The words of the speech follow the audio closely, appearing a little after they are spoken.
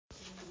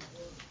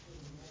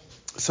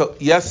So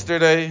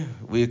yesterday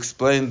we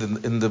explained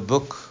in the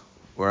book,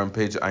 we're on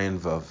page Ayin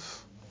Vav.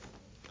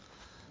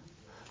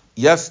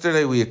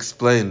 Yesterday we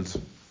explained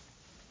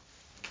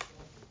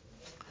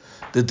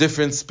the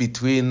difference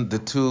between the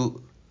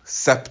two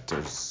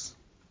scepters.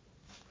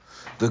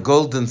 The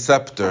golden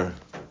scepter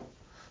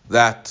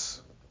that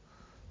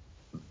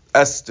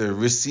Esther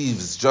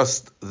receives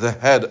just the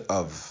head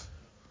of,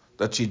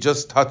 that she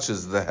just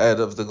touches the head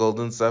of the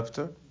golden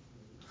scepter,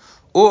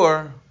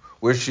 or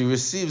where she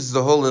receives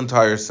the whole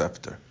entire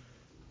scepter.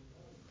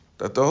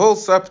 That the whole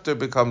scepter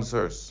becomes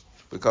hers,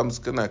 becomes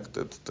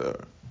connected to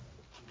her.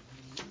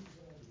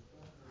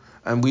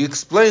 And we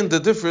explained the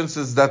difference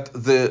is that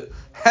the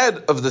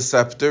head of the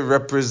scepter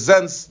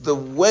represents the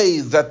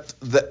way that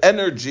the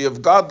energy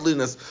of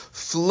godliness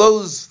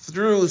flows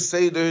through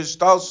Seder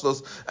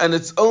Hishtalshlos, and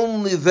it's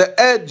only the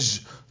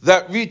edge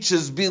that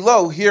reaches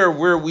below here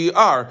where we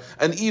are.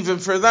 And even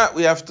for that,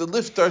 we have to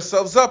lift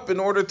ourselves up in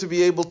order to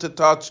be able to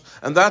touch.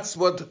 And that's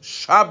what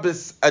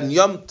Shabbos and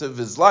Yom Tov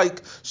is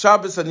like.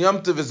 Shabbos and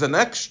Yom Tov is an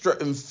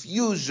extra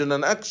infusion,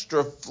 an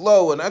extra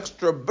flow, an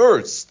extra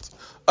burst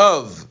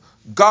of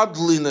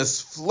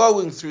godliness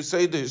flowing through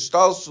Seder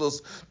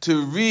Hishtalshlos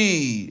to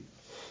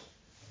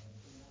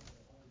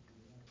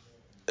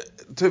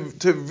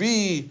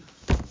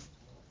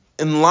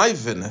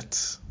enliven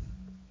it,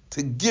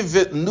 to give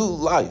it new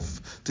life,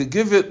 to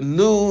give it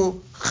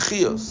new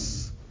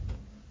chiyus.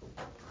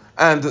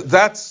 And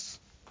that's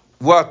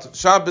what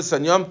Shabbos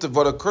and Yom Tov,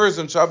 what occurs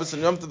in Shabbos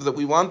and Yom Tov, that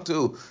we want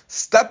to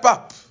step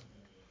up,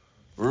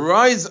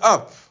 rise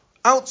up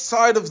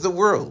outside of the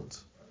world,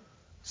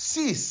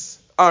 cease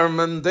our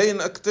mundane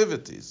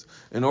activities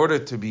in order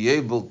to be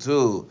able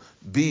to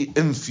be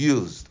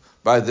infused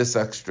by this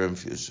extra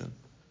infusion.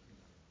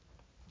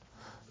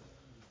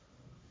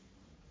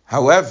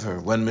 However,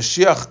 when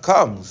Mashiach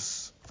comes,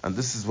 and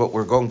this is what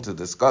we're going to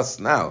discuss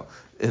now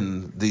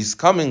in these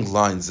coming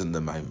lines in the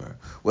Maimer,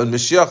 when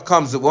Mashiach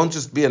comes, it won't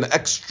just be an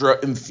extra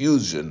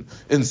infusion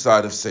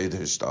inside of Seder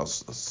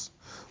Hishtalshlos.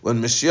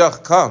 When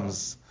Mashiach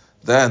comes,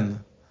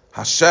 then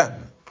Hashem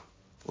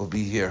will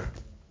be here.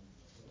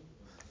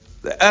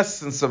 The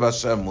essence of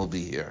Hashem will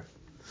be here.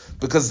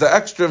 Because the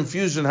extra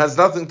infusion has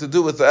nothing to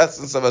do with the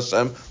essence of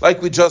Hashem,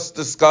 like we just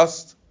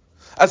discussed.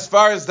 As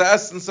far as the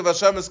essence of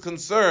Hashem is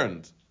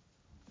concerned,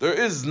 there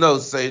is no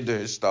Seder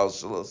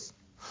Hishtalshlos.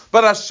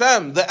 But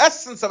Hashem, the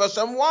essence of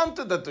Hashem,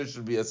 wanted that there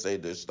should be a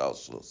Seder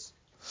Hishtalshlos.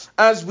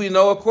 As we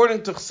know,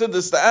 according to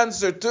Chassidus, the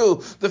answer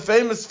to the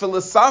famous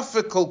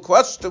philosophical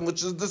question,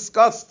 which is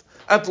discussed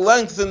at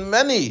length in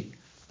many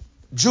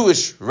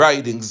Jewish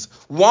writings,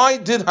 why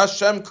did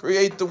Hashem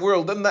create the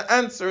world? And the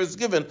answer is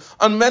given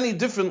on many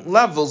different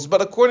levels,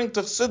 but according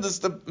to Chassidus,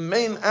 the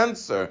main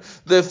answer,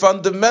 the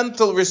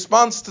fundamental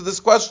response to this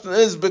question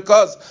is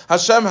because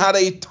Hashem had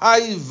a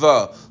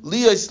taiva,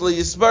 liyos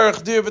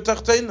liyisbarach dir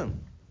v'tachtenim.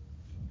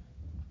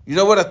 You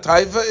know what a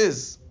taiva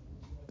is?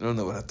 You don't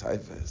know what a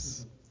taiva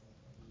is.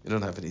 You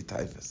don't have any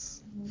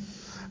taivas.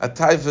 A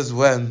taiva is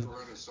when... To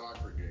run a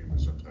soccer game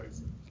is a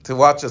taiva. To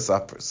watch a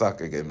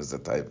soccer game is a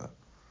taiva.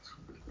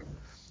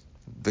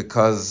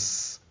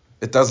 Because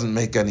it doesn't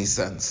make any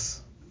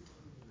sense,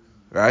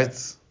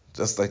 right?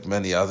 Just like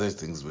many other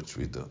things which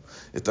we do.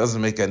 It doesn't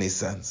make any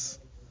sense.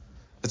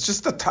 It's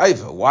just a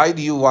taiva. Why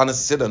do you want to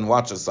sit and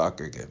watch a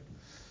soccer game?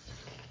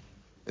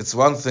 It's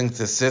one thing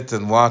to sit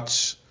and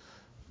watch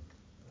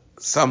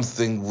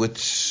something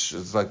which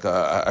is like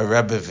a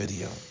Rebbe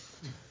video,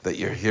 that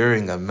you're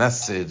hearing a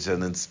message,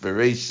 an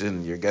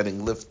inspiration, you're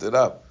getting lifted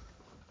up.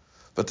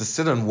 But to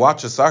sit and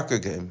watch a soccer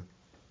game,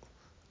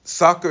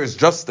 soccer is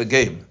just a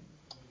game.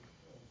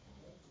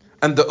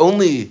 And the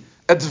only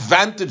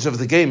advantage of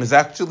the game is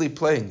actually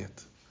playing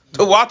it.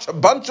 To watch a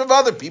bunch of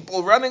other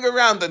people running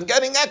around and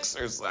getting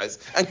exercise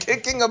and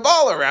kicking a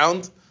ball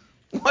around,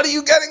 what are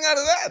you getting out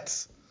of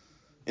that?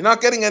 You're not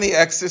getting any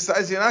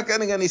exercise, you're not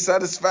getting any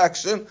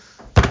satisfaction,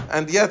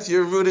 and yet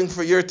you're rooting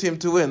for your team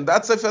to win.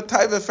 That's if a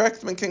type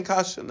effect man can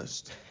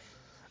kashanist.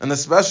 And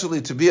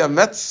especially to be a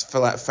Mets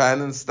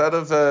fan instead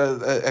of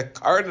a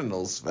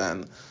Cardinals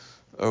fan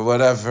or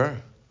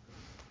whatever.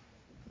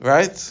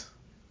 Right?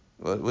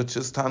 Which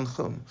is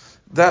Tanchum.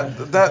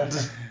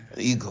 That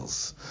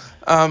Eagles.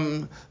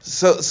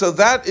 So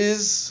that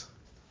is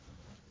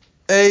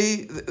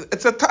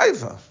it's a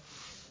taiva.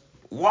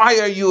 Why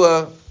are you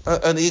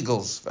an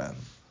Eagles fan?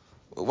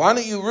 Why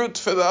don't you root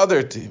for the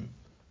other team?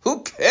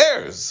 Who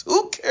cares?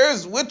 Who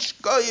cares which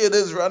guy it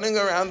is running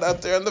around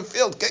out there in the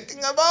field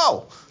kicking a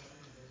ball?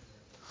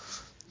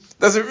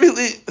 Does it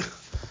really?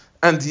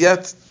 And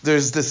yet,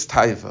 there's this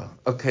taiva.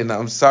 Okay, now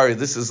I'm sorry,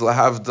 this is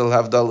lahavdil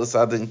havdalas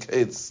adin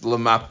kates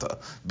lamata,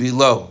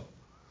 below.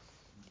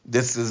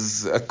 This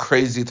is a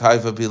crazy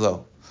taiva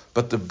below.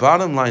 But the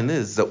bottom line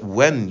is that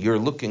when you're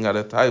looking at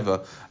a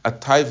taiva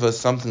is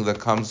something that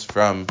comes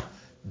from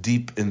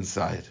deep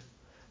inside.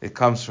 It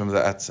comes from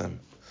the etzem.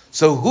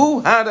 So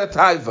who had a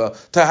taiva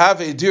to have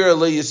a dir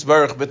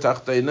leyisbarach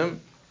b'tachtenim?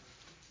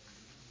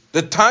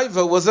 The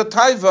taiva was a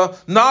taiva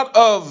not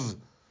of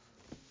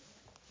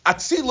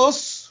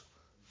atzilus,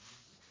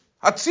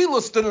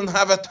 Atzilus didn't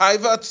have a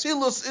taiva.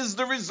 Atzilus is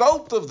the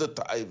result of the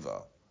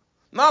taiva.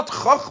 Not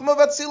Chachma of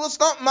Atzilus,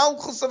 not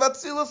Malchus of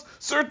Atzilus,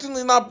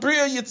 certainly not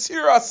Bria,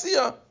 Yitzir,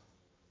 Asiya.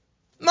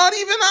 Not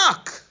even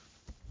Ak.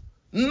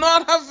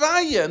 Not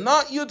Havaya,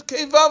 not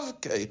Yud-Kei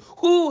Vav-Kei.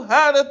 Who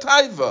had a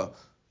taiva?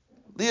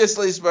 Lias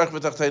Leisbarach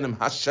B'Tachtenim,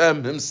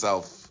 Hashem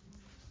himself.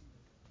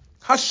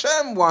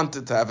 Hashem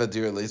wanted to have a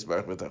dear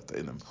Leisbarach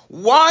B'Tachtenim.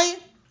 Why?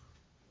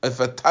 If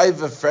a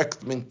taiva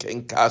frekt min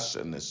kein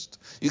kasha nisht.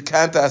 You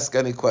can't ask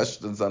any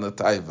questions on a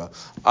taiva.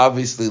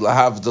 Obviously,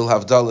 lahavdil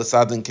havdalas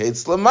adin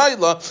kates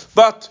lamayla,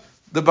 but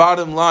the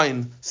bottom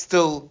line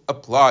still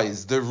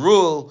applies. The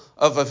rule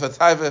of if a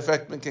taiva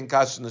frekt min kein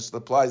kasha nisht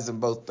applies in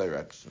both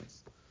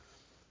directions.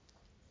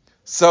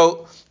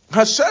 So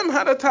Hashem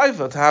had a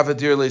taiva to have a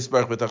dear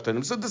leisbarach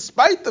b'tachtenim. So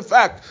despite the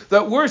fact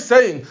that we're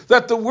saying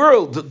that the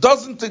world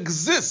doesn't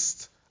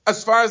exist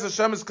as far as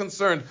Hashem is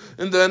concerned,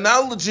 in the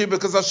analogy,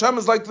 because Hashem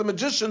is like the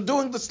magician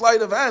doing the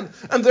sleight of hand,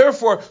 and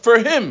therefore, for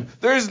him,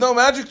 there is no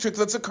magic trick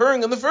that's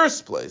occurring in the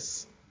first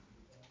place.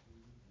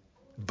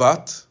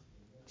 But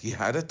he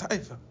had a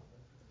taiva.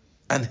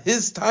 And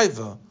his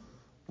taiva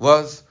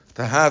was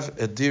to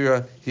have a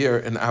dira here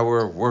in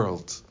our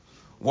world.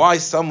 Why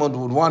someone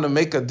would want to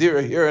make a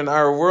dira here in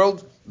our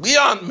world?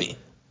 Beyond me.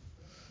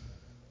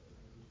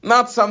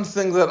 Not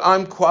something that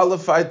I'm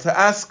qualified to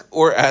ask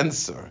or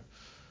answer.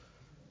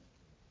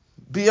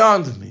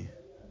 Beyond me.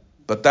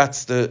 But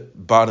that's the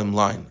bottom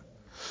line.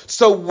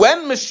 So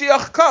when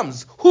Mashiach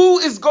comes, who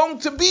is going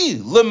to be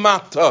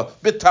lemata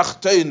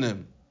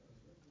b'tachtenim?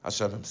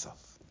 Hashem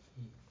himself.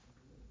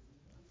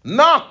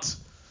 Not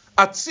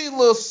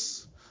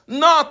Atzilus,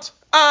 not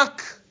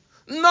Ak,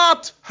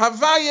 not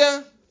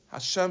Havaya.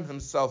 Hashem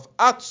himself.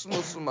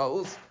 Atzmus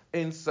u'ma'us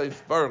ein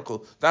seif baruch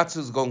hu. That's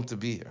who's going to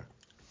be here.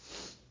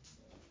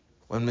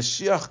 When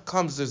Mashiach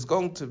comes, there's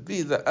going to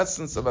be the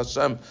essence of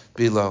Hashem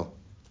below.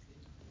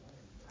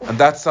 And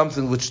that's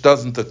something which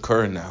doesn't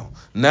occur now.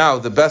 Now,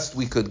 the best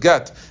we could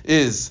get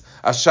is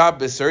a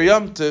Shabbos or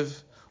Yom Tov,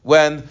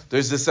 when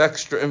there's this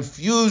extra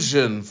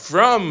infusion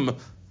from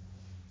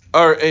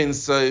our Ein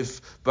Sof,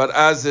 but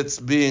as it's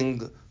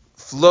being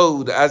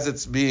flowed, as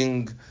it's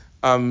being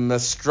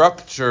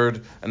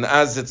structured, and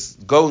as it's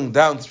going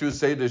down through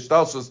Seder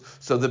Shtalshus,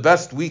 so the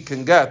best we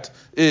can get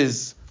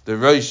is the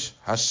Rosh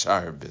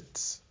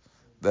Hasharbit,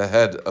 the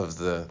head of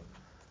the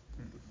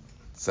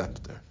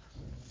scepter.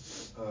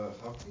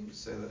 How can you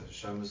say that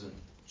Hashem isn't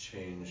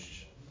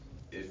changed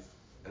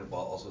and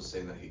while also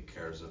saying that he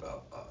cares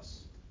about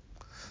us?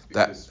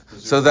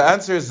 So the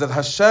answer is that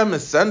Hashem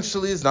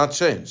essentially is not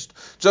changed.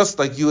 Just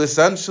like you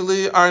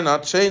essentially are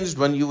not changed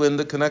when you win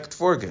the Connect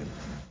 4 game.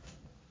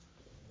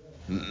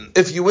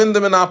 If you win the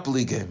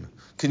Monopoly game,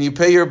 can you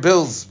pay your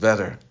bills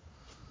better?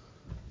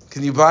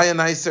 Can you buy a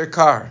nicer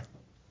car?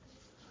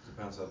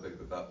 Depends how big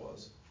that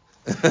was.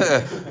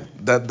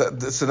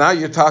 So now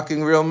you're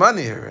talking real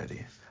money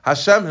already.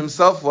 Hashem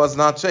himself was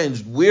not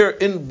changed.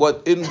 In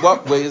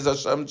what way is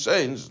Hashem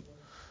changed?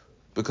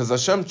 Because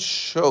Hashem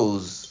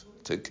chose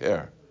to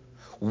care.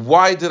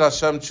 Why did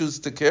Hashem choose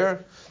to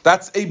care?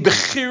 That's a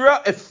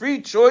bechira, a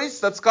free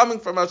choice that's coming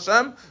from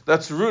Hashem,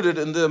 that's rooted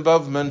in the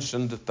above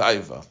mentioned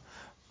taiva.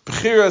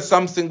 Bechira is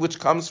something which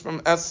comes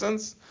from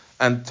essence,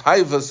 and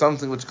taiva is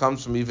something which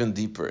comes from even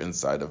deeper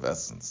inside of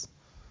essence.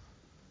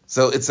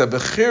 So it's a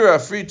bechira, a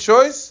free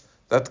choice,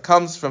 that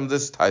comes from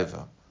this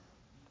taiva.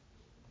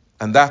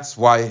 And that's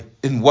why,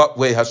 in what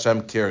way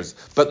Hashem cares.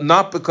 But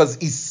not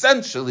because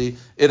essentially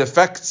it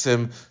affects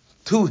him.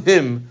 To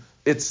him,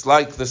 it's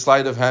like the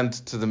sleight of hand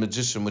to the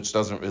magician, which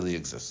doesn't really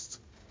exist.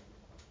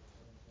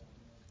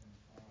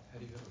 How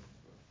do you go?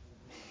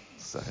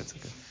 So it's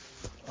okay.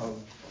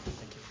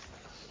 Thank you.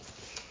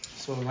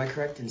 So am I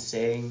correct in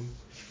saying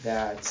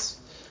that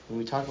when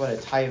we talk about a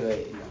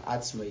taiva in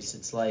Atzmais,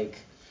 it's like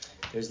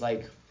there's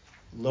like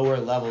lower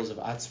levels of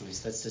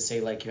Atzmais? That's to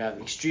say, like, you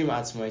have extreme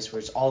Atzmais where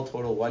it's all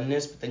total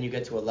oneness, but then you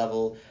get to a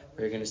level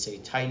where you're going to say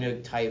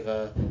Tainug,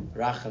 Taiva,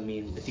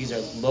 Rachamin, but these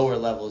are lower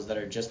levels that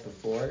are just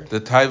before.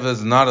 The taiva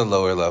is not a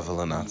lower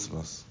level in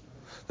Atzmos.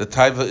 The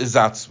taiva is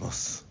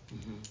Atzmos.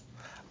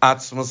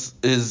 Atzmos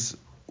is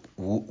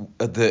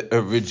the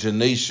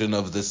origination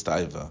of this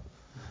taiva.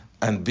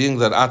 And being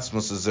that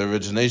Atzmos is the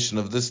origination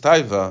of this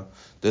taiva,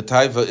 the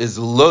taiva is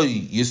loy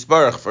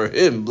yisbarach, for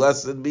him,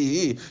 blessed be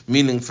he,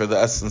 meaning for the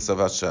essence of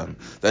Hashem,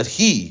 that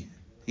he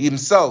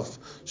himself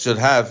should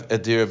have a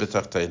dira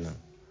b'tachtenim.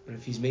 But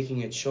if he's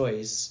making a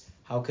choice,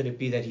 how could it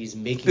be that he's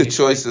making a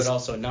choice but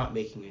also not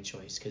making a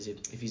choice? Because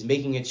if he's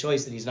making a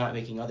choice, then he's not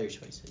making other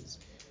choices.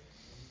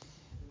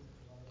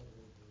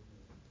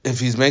 If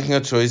he's making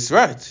a choice,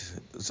 right.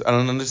 I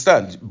don't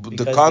understand.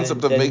 Because the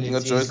concept then of making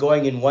a choice. He's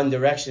going in one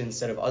direction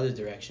instead of other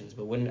directions.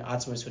 But wouldn't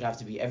Atzmos would have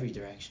to be every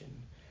direction?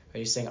 Right?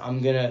 He's saying,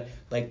 I'm going to,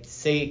 like,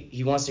 say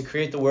he wants to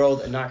create the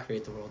world and not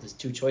create the world. There's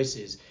two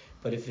choices.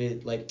 But if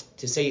it, like,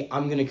 to say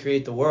I'm going to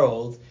create the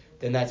world,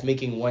 then that's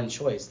making one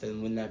choice.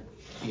 Then wouldn't that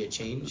be a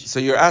change? So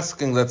you're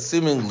asking that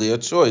seemingly a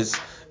choice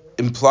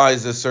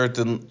implies a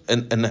certain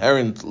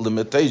inherent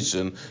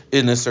limitation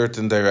in a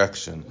certain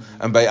direction.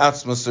 And by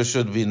Atzmos there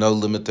should be no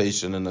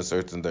limitation in a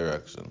certain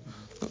direction.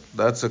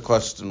 That's a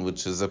question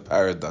which is a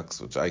paradox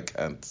which I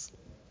can't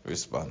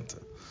respond to.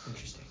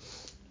 Interesting.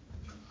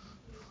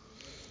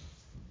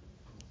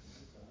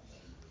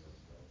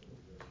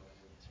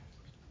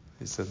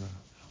 He said no.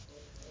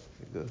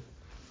 You good?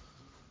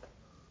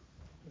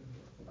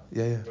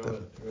 Yeah,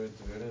 definitely. Right,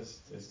 to be honest,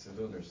 I still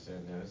don't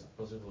understand how it's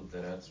possible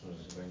that Atmos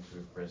is going to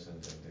be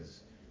present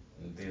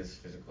in this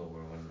physical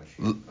world when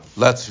Mashiach comes.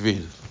 Let's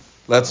read.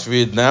 Let's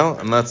read now,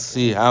 and let's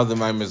see how the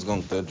Maimer is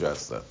going to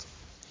address that.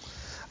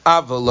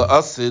 Aval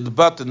Asid,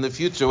 but in the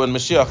future, when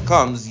Mashiach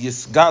comes,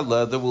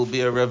 Yisgala, there will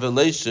be a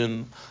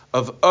revelation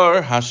of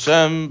Ur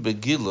Hashem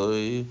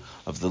Begiloi,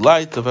 of the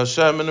light of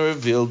Hashem in a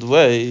revealed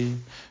way,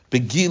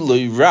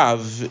 Begiloi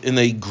Rav, in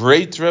a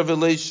great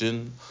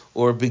revelation,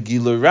 or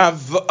Begiloi Rav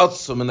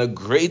V'atzum, in a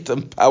great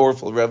and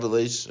powerful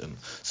revelation.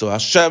 So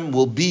Hashem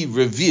will be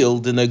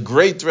revealed in a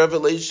great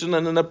revelation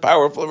and in a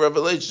powerful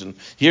revelation.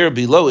 Here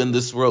below in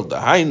this world, the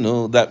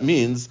Hainu, that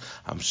means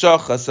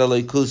Hamshachas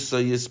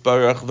Aleikusa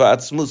Yisparach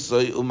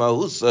V'atzmusai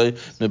Umahusai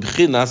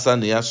Mebchinas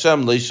Ani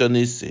Hashem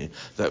Leishanisi.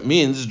 That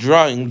means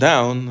drawing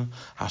down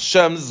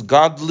Hashem's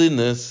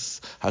godliness,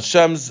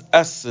 Hashem's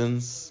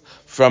essence,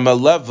 from a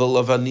level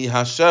of Ani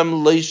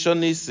Hashem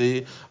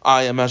Leishanisi,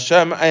 I am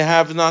Hashem, I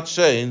have not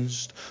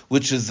changed,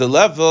 which is the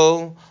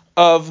level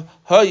of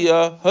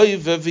Haya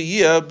Hoive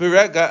V'yeh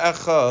Berega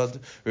Echad.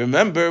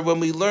 Remember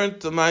when we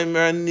learned the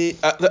Maimer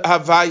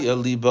Havaya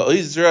Liba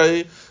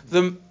Israel,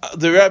 the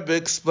Rebbe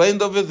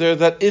explained over there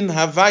that in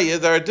Havaya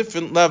there are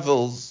different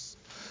levels.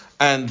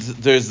 And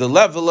there's the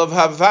level of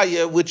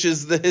Havaya, which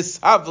is the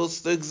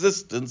Hishavos, the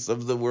existence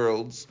of the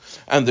worlds.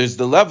 And there's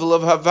the level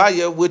of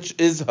Havaya, which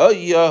is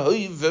Haya,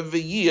 Hoive,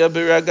 V'yeh,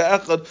 Berega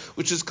Echad,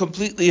 which is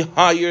completely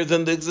higher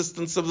than the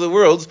existence of the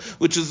worlds,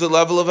 which is the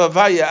level of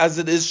Havaya, as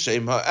it is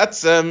Shem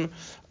HaEtzem.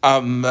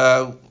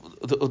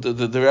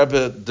 The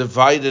Rebbe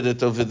divided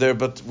it over there,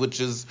 but which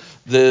is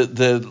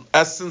the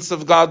essence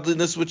of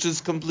godliness, which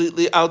is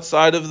completely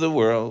outside of the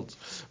world.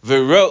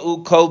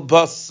 V'ra'u kol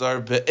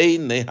basar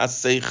be'einei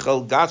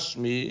haseichel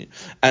gashmi,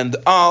 and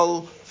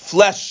all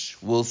flesh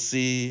will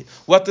see.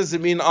 What does it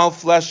mean, all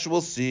flesh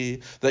will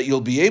see? That you'll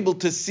be able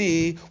to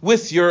see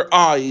with your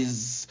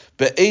eyes,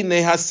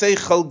 be'einei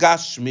haseichel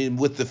gashmi,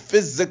 with the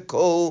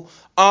physical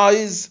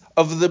eyes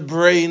of the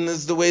brain,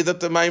 is the way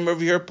that the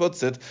Maimer here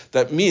puts it.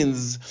 That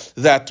means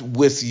that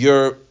with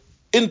your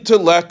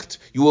intellect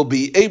you will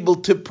be able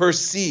to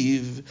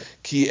perceive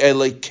ki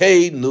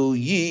elekeinu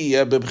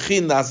yeh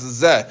bebchinas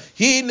zeh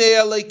hine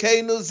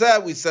elekeinu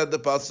zeh. We said the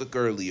pasuk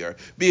earlier.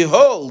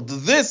 Behold,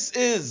 this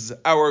is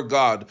our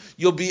God.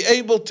 You'll be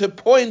able to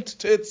point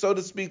to it, so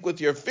to speak, with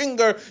your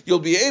finger. You'll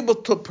be able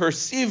to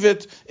perceive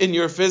it in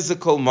your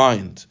physical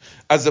mind,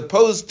 as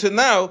opposed to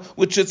now,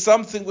 which is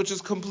something which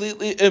is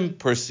completely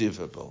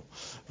imperceivable.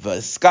 And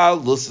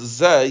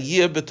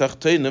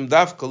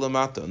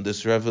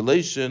this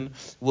revelation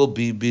will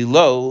be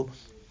below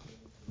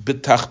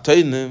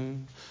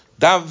B'tachtenim,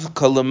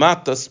 Davka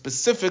Lamata,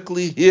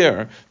 specifically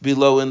here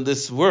below in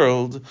this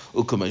world.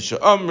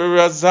 U'kamesha Amr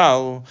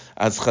Razal,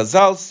 as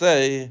Chazal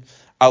say,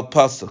 al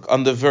pasuk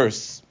on the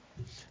verse.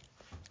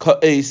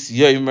 Ka'es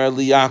Yomer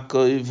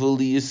LiYaakov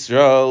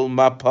u'LiYisrael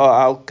Mapa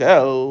al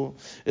Kel.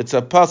 It's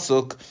a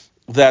pasuk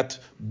that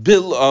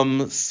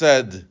Bilam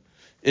said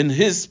in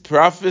his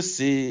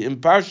prophecy in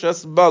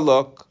Parshas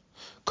Balak.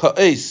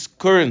 Ka'es,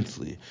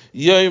 currently,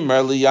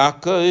 Yomer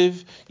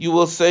LiYaakov, you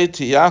will say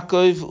to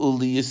Yaakov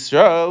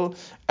u'LiYisrael,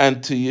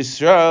 and to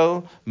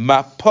Yisrael,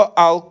 Mapa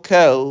al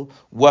Kel,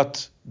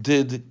 what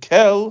did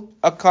Kel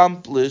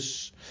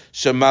accomplish?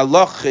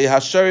 Shemalachi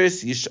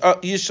hasharis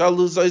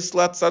yishalu zois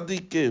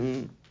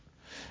latzadikim,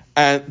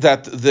 and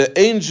that the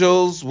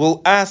angels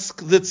will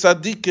ask the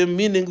tzaddikim,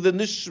 meaning the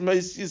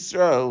Nishmeis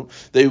Yisrael.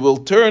 They will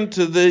turn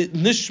to the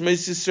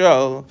Nishmeis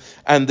Yisrael,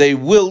 and they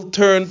will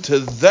turn to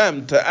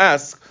them to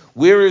ask,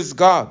 where is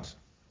God?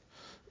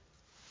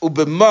 Now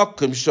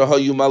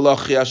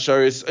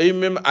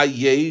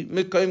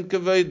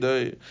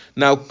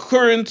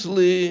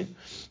currently,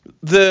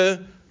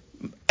 the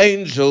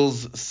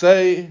angels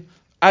say,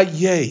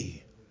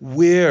 Ayeh,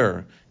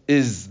 where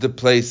is the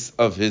place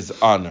of his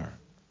honor?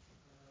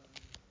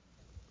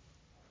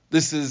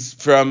 This is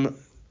from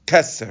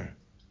Keser.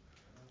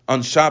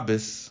 On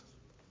Shabbos,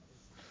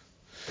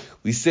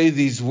 we say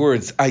these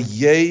words,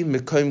 Ayeh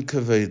Mekoim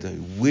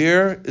Kaveda.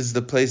 Where is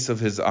the place of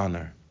his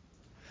honor?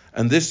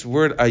 And this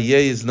word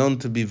Ayeh is known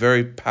to be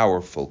very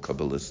powerful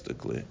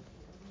Kabbalistically.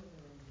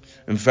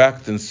 In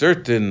fact, in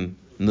certain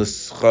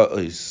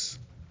nuscha'os,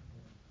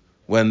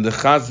 when the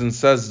Chazan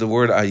says the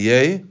word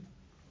Ayeh,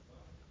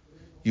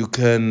 you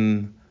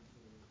can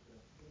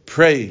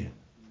pray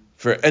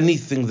for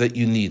anything that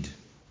you need,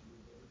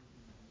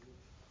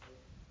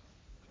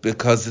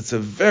 because it's a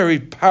very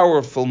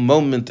powerful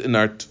moment in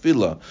our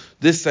tefillah.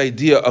 This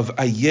idea of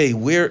Ayeh,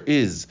 where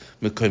is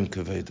Mekoim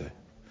Kaveda?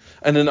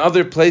 And in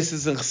other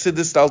places in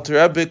Chassidus, the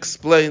Alter Rebbe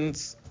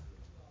explains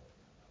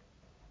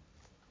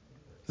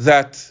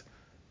that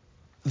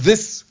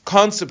this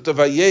concept of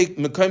Ayeh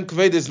Mekayim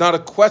Kaved is not a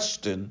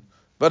question,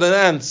 but an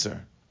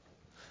answer.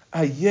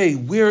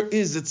 Ayeh, where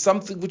is it?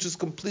 Something which is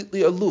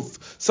completely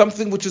aloof,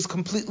 something which is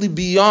completely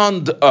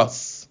beyond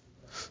us,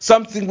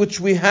 something which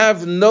we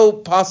have no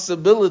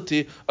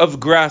possibility of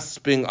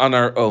grasping on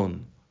our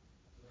own.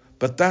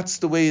 But that's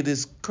the way it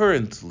is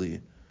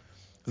currently,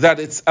 that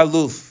it's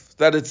aloof,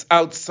 that it's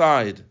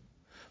outside.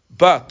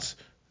 But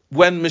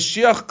when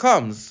Mashiach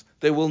comes,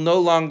 they will no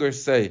longer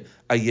say,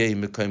 Ayeh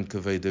Mekayim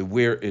Kaved,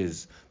 where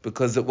is?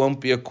 Because it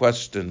won't be a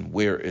question,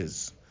 where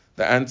is?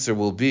 The answer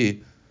will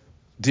be,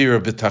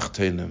 Dira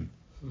B'tachtenim.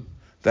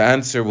 The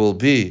answer will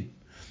be,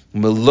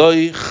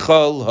 Meloi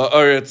Chal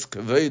Haaretz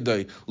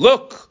Kavedai.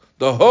 Look,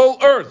 the whole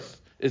earth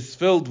is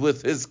filled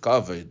with his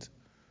kaved.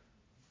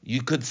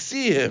 You could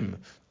see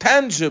him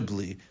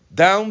tangibly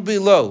down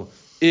below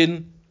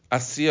in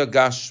Asiya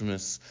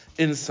Gashmis,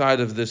 inside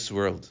of this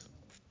world.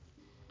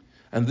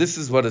 And this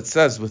is what it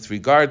says with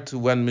regard to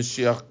when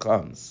Mashiach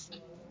comes.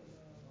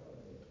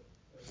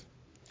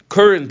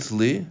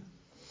 Currently,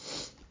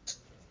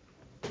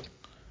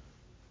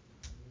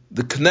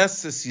 the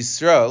Knesset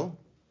Yisrael,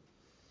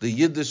 the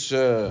Yiddish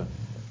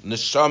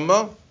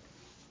neshama,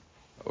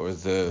 or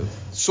the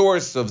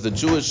source of the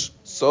Jewish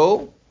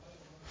soul,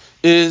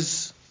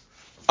 is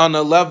on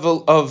a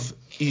level of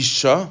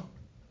Isha,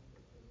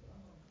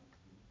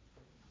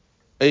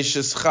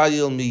 Eishes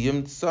Chayil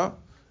Miyimtza.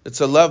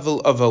 It's a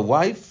level of a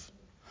wife,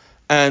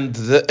 and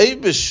the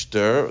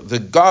Eibishter, the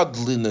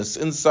godliness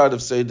inside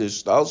of Seder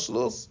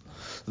Shtalshlus,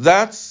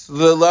 that's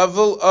the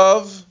level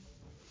of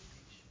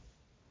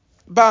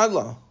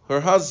Bala,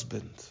 her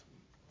husband.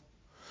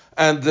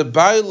 And the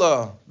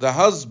Baila, the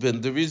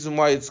husband, the reason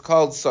why it's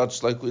called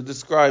such, like we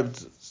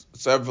described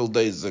several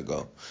days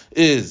ago,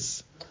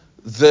 is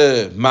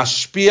the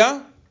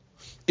Mashpia,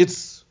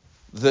 it's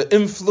the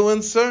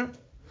influencer,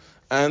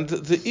 and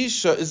the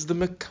Isha is the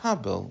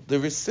Mekabel, the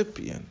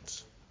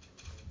recipient,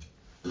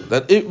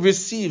 that it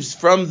receives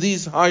from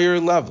these higher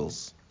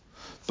levels.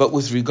 But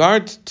with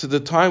regard to the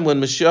time when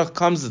Mashiach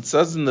comes, it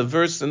says in the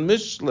verse in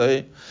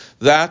Mishlei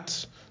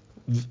that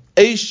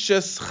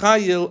Eishes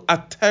Chayil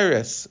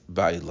Ateres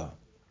Baila.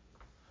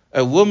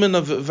 A woman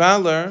of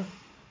valor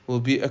will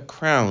be a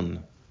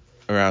crown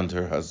around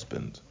her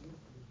husband.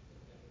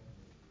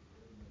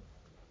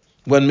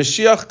 When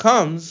Mashiach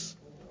comes,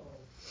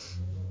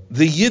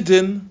 the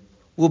Yidden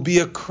will be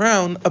a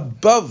crown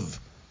above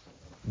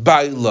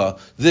Baila,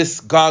 this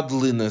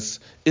godliness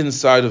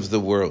inside of the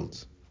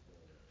world.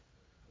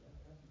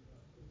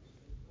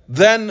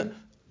 Then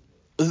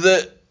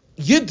the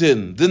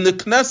Yidden, the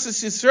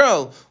Knesset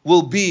Yisrael,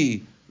 will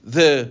be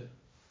the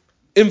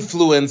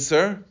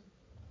influencer,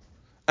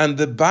 and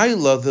the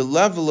Baila, the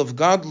level of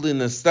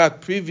godliness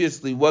that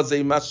previously was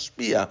a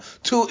mashpia,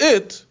 to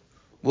it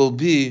will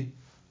be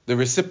the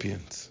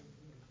recipient.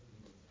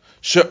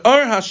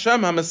 She'or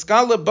Hashem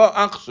ha'meskala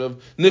ba'achshav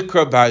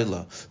nikra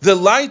Baila. The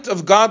light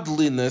of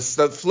godliness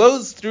that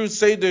flows through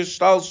Seder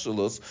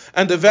Shtalshalus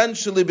and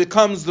eventually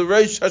becomes the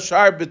Reish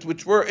HaSharbit,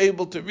 which we're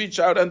able to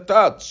reach out and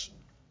touch,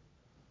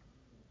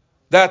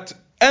 that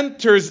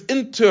enters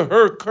into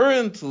her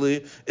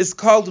currently, is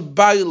called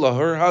Baila,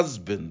 her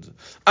husband.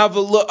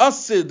 Aval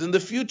la'asid, in the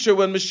future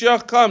when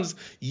Mashiach comes,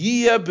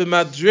 Yiyeh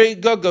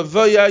b'madrega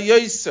gavoya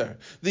yoser.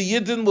 The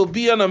Yidden will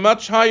be on a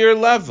much higher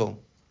level.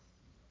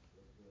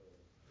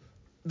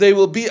 They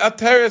will be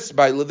ateres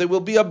Baila, they will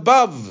be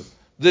above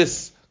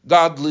this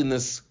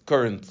godliness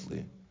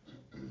currently.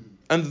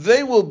 And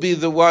they will be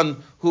the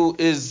one who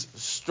is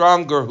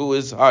stronger, who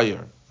is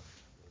higher.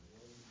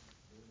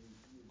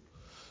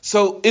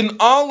 So in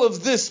all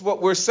of this,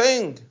 what we're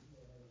saying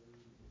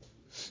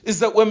is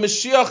that when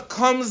Mashiach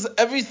comes,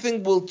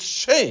 everything will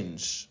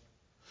change.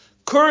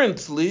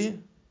 Currently,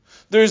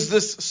 there's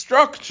this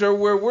structure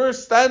where we're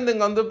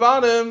standing on the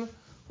bottom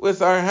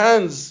with our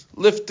hands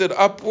lifted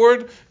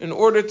upward in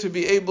order to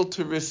be able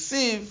to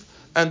receive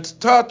and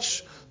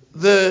touch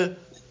the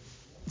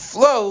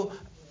flow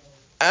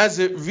as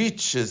it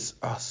reaches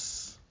us.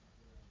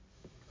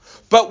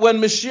 But when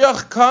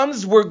Mashiach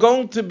comes, we're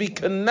going to be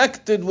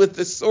connected with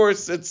the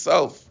source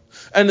itself.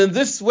 And in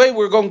this way,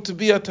 we're going to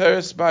be a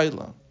Teres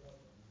Baila.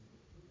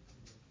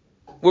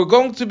 We're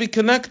going to be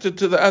connected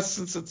to the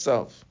essence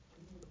itself.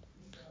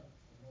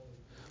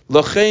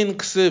 Lochein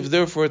ksiv,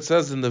 therefore it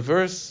says in the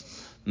verse,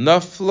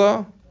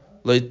 Nafla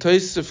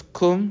leitoisif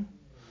kum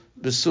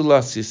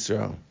besulas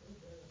Yisrael.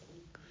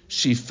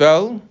 She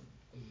fell,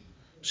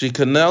 she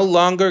can no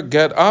longer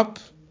get up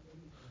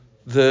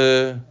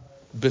the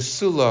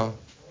besula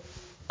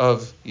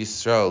of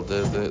Yisrael,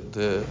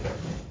 the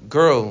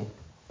girl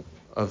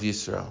of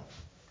Yisrael.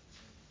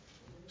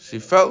 She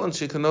fell and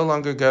she can no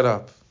longer get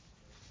up.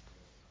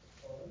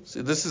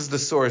 See, this is the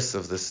source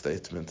of this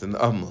statement in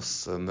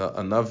Amos, a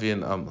Navi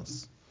in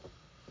Amos.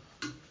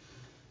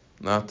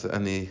 Not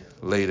any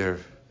later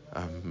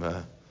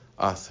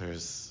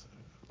authors,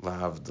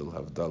 Lahavdil,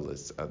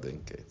 Havdalis,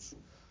 Adinkates.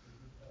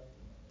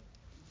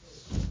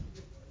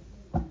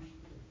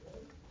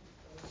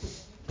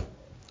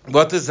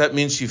 What does that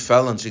mean? She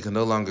fell and she can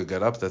no longer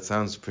get up? That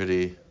sounds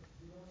pretty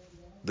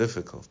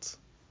difficult.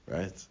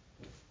 right?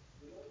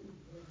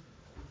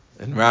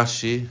 In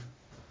Rashi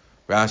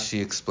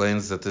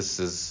explains that this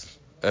is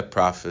a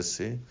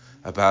prophecy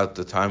about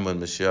the time when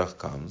Mashiach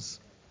comes,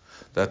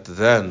 that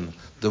then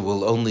there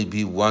will only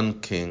be one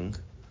king,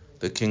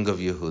 the king of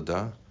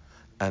Yehuda,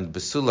 and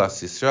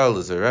Besulas Yisrael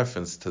is a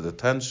reference to the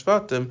 10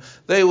 Shvatim.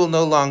 They will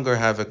no longer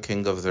have a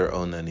king of their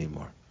own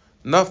anymore.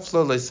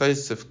 Nafla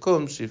le'saisif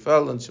kum, she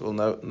fell and she will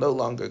no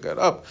longer get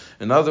up.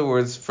 In other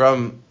words,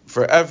 from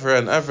forever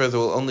and ever there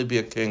will only be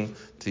a king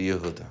to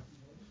Yehuda.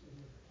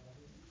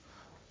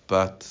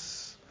 But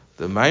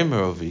the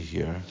Maimer over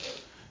here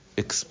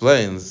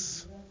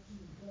explains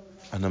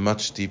on a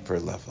much deeper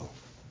level.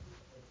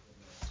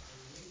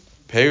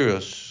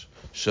 Perush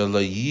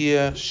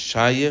shalayia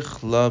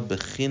shayich la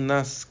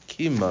bechinas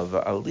kima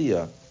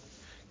va'aliyah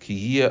ki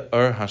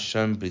yia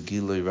Hashem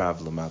begilui rav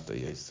lamata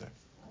yeser.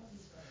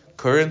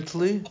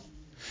 Currently,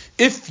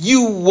 if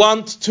you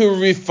want to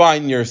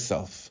refine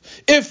yourself,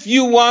 if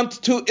you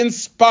want to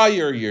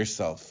inspire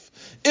yourself,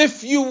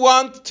 if you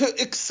want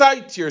to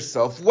excite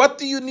yourself, what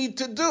do you need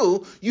to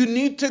do? You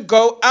need to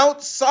go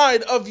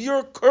outside of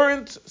your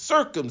current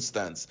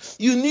circumstance.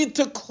 You need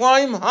to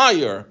climb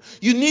higher.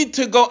 You need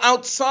to go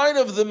outside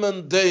of the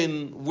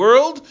mundane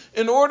world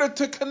in order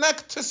to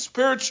connect to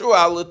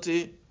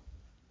spirituality.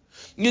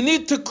 You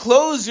need to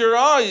close your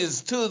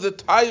eyes to the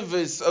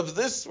taivas of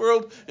this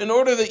world in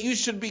order that you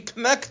should be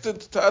connected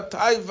to a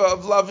taiva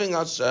of loving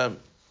Hashem,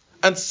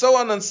 and so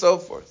on and so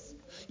forth.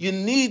 You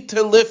need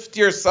to lift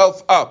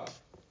yourself up.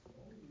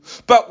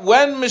 But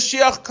when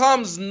Mashiach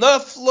comes,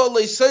 naflo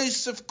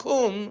le'seisif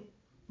kum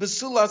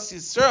besulas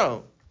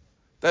Yisrael,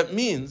 that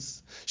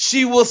means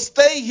she will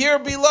stay here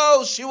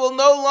below. She will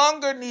no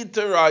longer need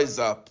to rise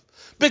up.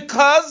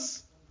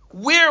 Because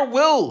where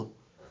will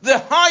the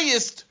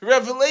highest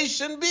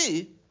revelation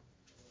be?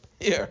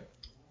 Here.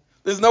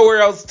 There's nowhere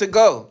else to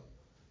go.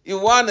 You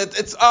want it,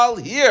 it's all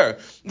here.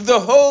 The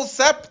whole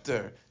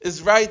scepter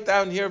is right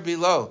down here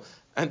below.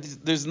 And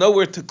there's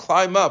nowhere to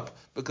climb up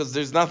because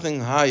there's nothing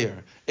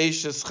higher.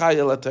 Eishes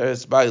chayel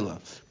ateres baila.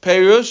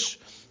 Perush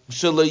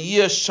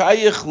shalayia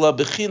shayich la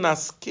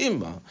bechinas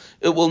kima.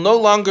 It will no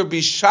longer be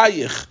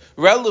shayich,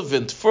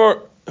 relevant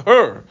for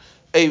her,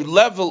 a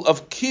level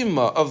of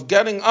kima, of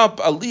getting up,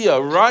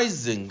 aliyah,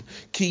 rising,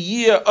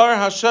 ki yia ar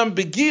Hashem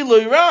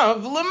begilui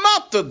rav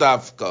lemata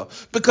davka,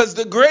 because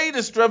the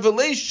greatest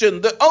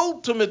revelation, the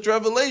ultimate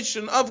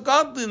revelation of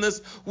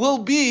godliness will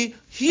be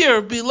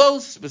here below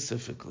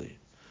specifically.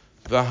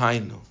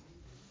 V'hainu.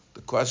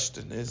 The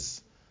question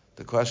is,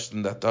 the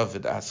question that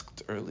David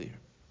asked earlier.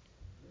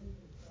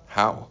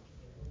 How?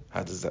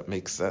 How does that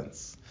make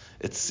sense?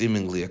 It's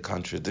seemingly a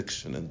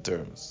contradiction in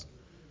terms.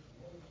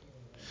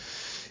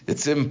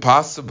 It's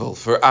impossible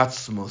for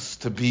Atzmus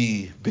to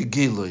be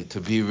begilui, to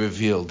be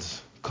revealed.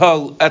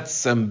 Kol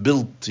etzem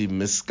bilti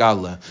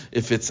miskala.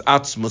 If it's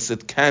Atzmus,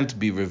 it can't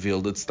be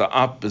revealed. It's the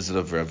opposite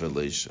of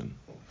revelation.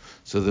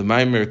 So the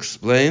Maimer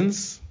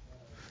explains,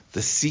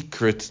 the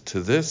secret to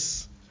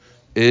this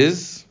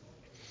is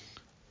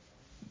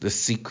the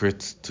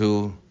secret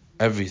to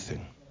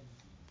everything.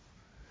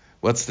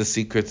 What's the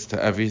secret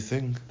to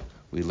everything?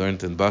 We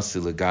learned in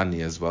Basi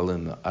Legani as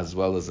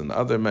well as in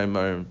other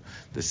Maimarim.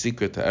 The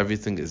secret to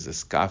everything is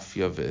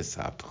iskafia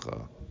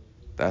ve'ishapcha.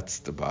 That's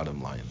the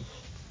bottom line.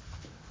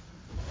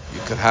 You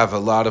could have a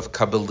lot of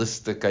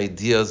Kabbalistic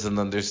ideas and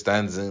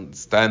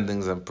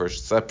understandings and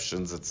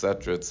perceptions,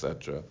 etc.,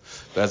 etc.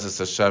 Be'ezus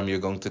Hashem, you're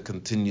going to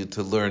continue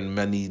to learn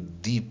many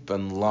deep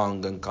and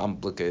long and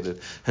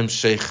complicated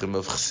hemsheichim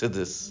of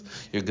Chassidus.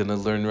 You're going to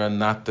learn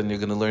Ranat, and you're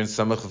going to learn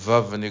Samach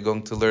Vav, and you're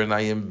going to learn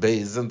Ayim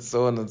Beis, and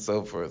so on and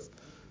so forth.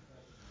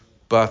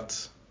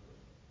 But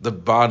the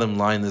bottom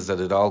line is that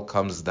it all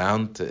comes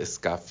down to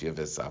iskafia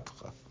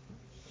v'sapcha.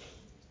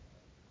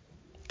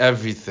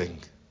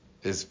 Everything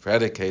is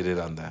predicated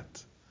on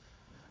that.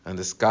 And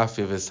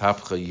iskafia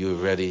v'sapcha you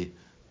already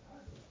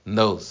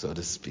know, so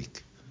to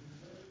speak.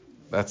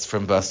 That's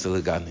from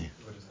Basiligani.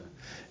 What is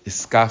that?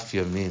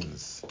 Iskafia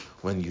means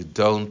when you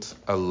don't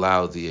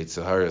allow the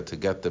Yetzer Hara to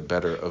get the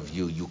better of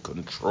you, you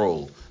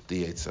control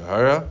the Yetzer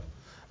Hara.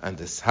 And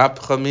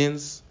ishapcha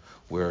means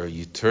where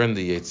you turn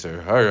the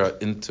Yetzer Hara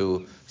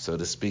into, so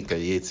to speak, a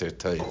Yetzer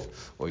Tov,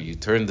 or you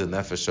turn the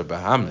Nefesh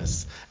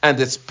HaBahamis and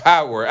its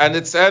power and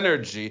its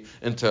energy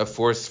into a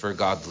force for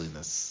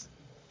godliness.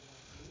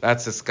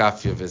 That's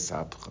Iskafia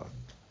V'Ishapcha.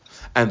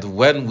 And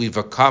when we've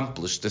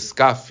accomplished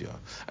Iskafia,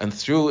 and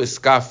through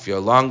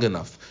Iskafia long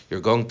enough, you're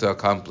going to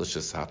accomplish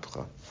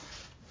Ishapcha.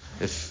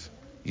 If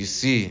you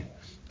see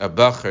a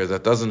Bacher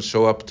that doesn't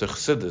show up to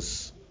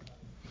Chassidus,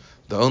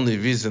 the only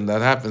reason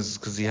that happens is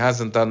because he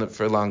hasn't done it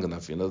for long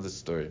enough. You know the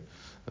story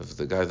of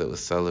the guy that was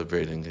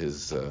celebrating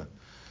his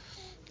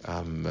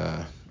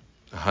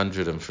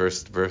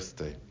 101st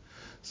birthday.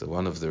 So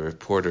one of the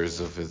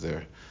reporters over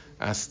there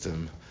asked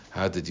him,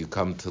 how did you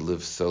come to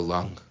live so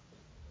long?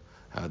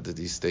 How did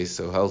you stay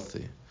so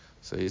healthy?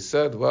 So he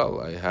said, well,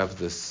 I have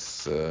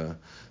this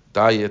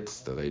diet,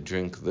 that I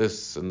drink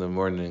this in the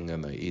morning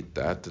and I eat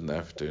that in the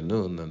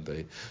afternoon, and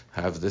I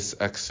have this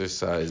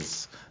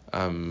exercise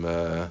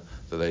that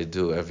I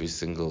do every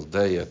single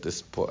day at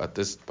this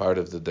part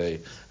of the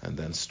day, and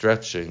then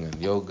stretching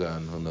and yoga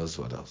and who knows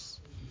what else.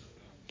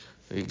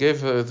 He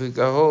gave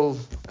a whole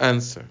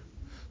answer.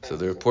 So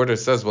the reporter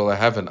says, well, I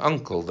have an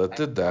uncle that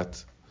did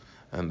that,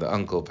 and the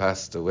uncle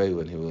passed away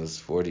when he was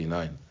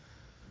 49.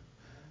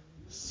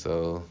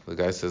 So the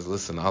guy says,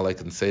 listen, all I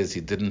can say is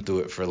he didn't do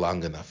it for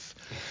long enough.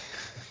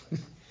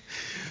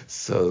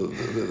 So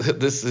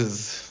this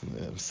is,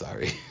 I'm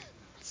sorry,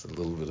 it's a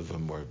little bit of a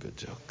morbid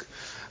joke.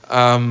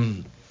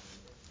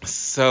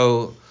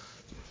 So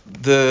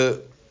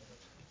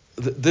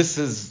this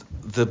is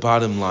the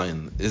bottom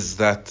line, is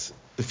that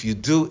if you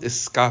do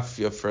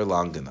iskafia for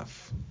long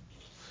enough,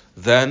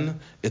 then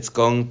it's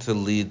going to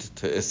lead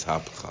to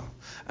ishapcha.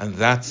 And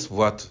that's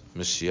what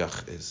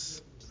Mashiach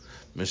is.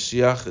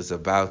 Mashiach is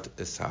about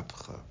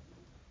ishapcha.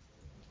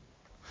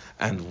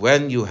 And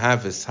when you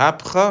have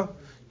ishapcha,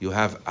 you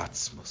have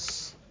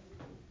atzmos.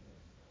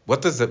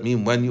 What does it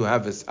mean when you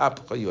have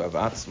ishapcha, you have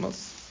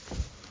atzmos?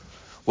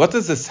 What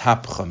does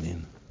ishapcha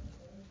mean?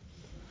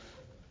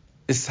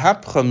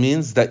 Ishapcha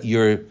means that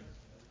your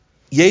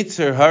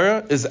Yetzer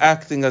Hara is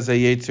acting as a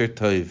Yetzer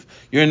Tov.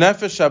 Your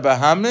Nefesh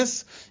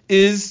HaBahamis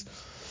is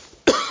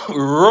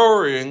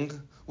roaring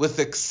with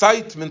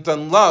excitement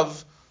and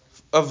love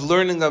of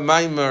learning a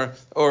maimer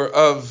or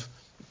of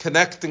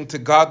connecting to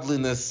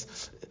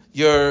godliness.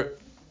 Your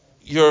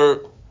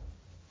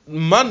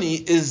money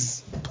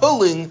is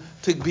pulling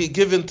to be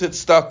given to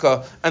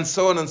tzedakah, and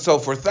so on and so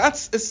forth.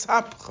 That's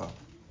ishapcha.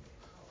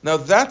 Now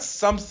that's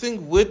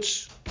something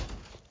which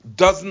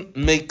doesn't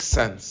make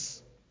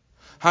sense.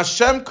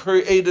 Hashem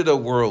created a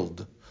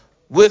world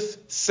with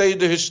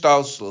seder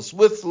hishtalshelus,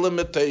 with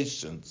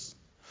limitations.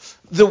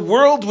 The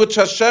world which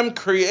Hashem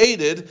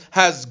created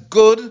has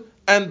good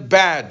and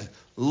bad,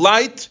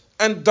 light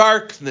and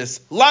darkness,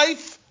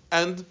 life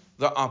and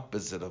the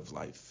opposite of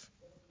life.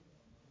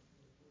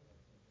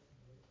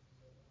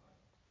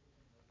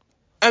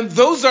 And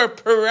those are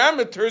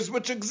parameters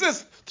which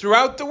exist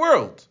throughout the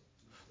world.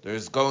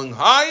 There's going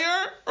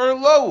higher or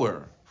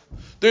lower.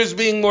 There's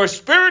being more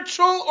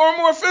spiritual or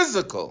more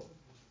physical.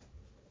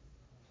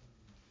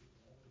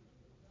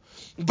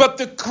 But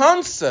the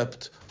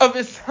concept of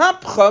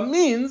ishapcha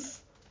means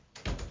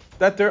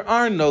that there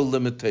are no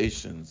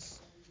limitations.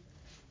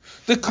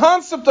 The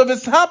concept of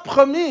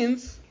ishapcha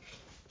means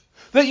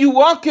that you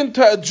walk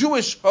into a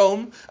Jewish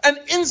home, and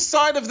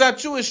inside of that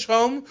Jewish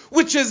home,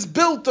 which is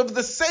built of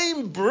the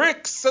same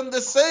bricks and the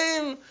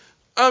same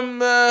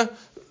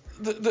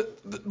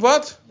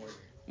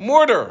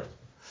mortar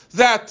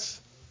that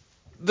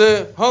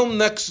the home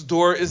next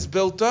door is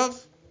built of,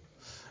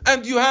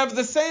 and you have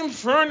the same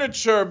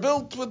furniture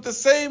built with the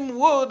same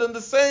wood and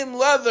the same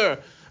leather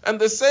and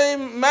the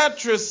same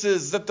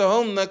mattresses that the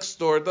home next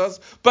door does,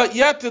 but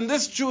yet in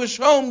this Jewish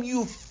home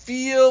you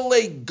feel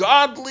a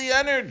godly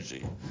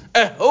energy,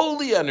 a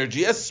holy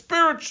energy, a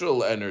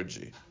spiritual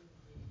energy.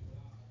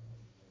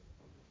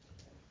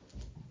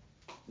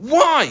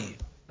 Why?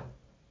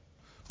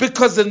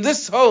 Because in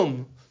this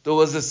home there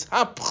was this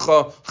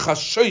hapcha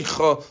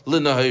chashoicha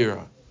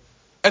l'nahira,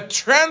 a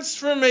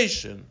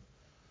transformation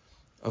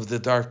of the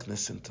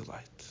darkness into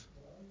light.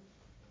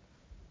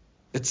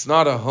 It's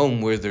not a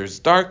home where there's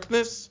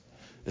darkness,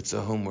 it's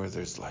a home where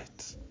there's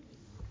light.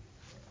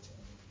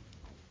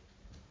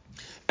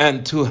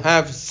 And to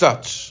have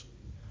such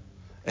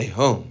a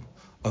home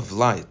of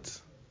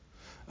light,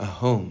 a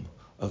home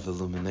of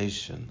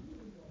illumination,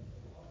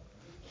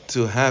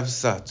 to have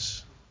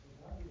such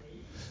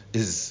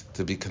is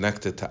to be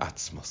connected to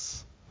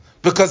Atzmos.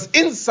 Because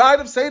inside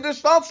of Seder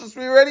Shtalshelus,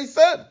 we already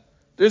said,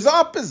 there's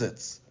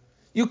opposites.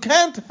 You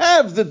can't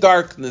have the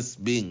darkness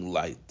being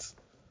light.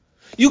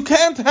 You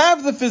can't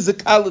have the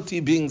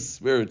physicality being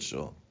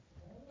spiritual.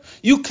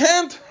 You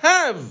can't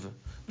have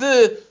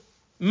the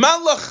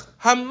Malach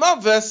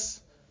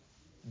Hamaves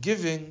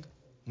giving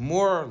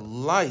more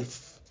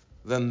life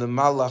than the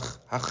Malach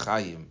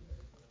HaChayim.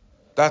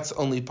 That's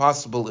only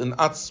possible in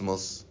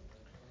Atzmos,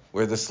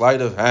 where the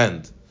sleight of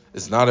hand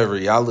is not a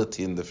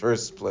reality in the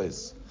first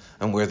place,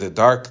 and where the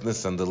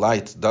darkness and the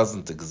light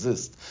doesn't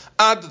exist.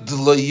 There's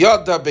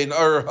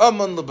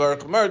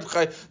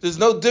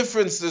no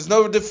difference, there's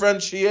no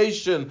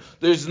differentiation,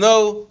 there's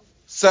no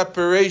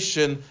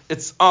separation,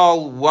 it's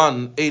all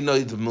one.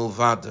 Einoid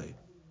Milvadei.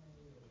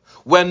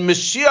 When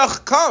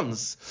Mashiach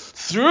comes,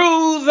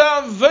 through the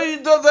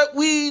Aveda that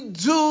we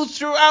do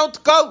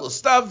throughout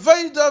Galus, the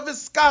Aveda of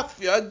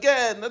Iskafia,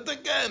 again and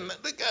again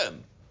and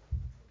again,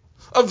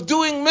 of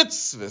doing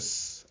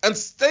mitzvahs and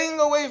staying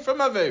away from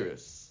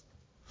Averis,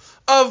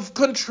 of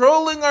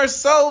controlling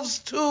ourselves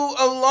to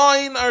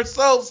align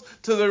ourselves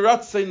to the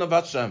Ratzein of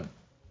Hashem.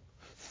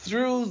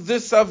 Through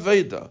this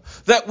Aveda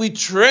that we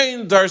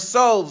trained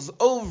ourselves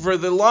over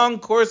the long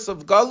course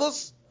of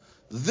Galus,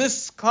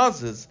 this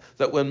causes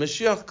that when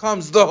Mashiach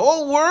comes, the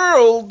whole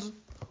world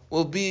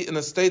will be in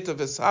a state of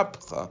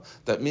ishapcha.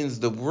 That means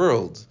the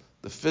world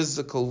the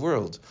physical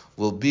world,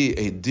 will be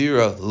a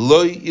dira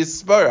loy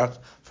yisbarach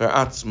for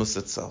atzmus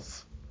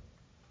itself.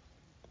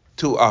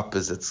 Two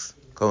opposites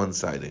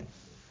coinciding.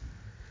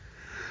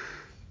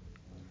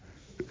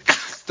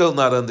 Still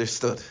not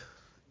understood.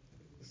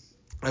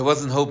 I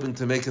wasn't hoping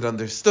to make it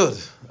understood.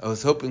 I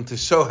was hoping to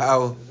show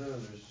how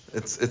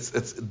it's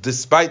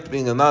despite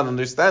being a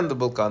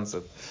non-understandable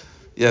concept.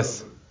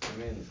 Yes. No, I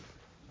mean,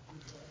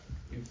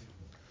 if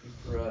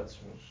for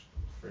Atzmos,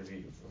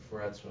 for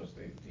Atzmos,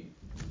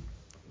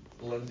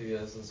 the learn the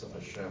essence of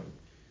Hashem,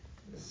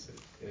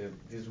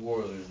 this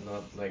world is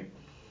not like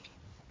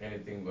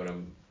anything but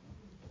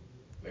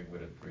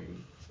but a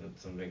dream. It's not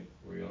something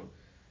real.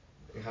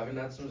 Having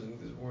Atzmos in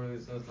this world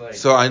is not like.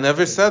 So I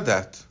never said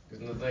that.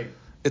 It's not like.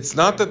 It's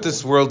not that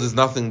this world is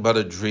nothing but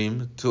a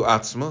dream to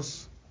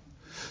Atzmos.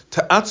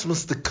 To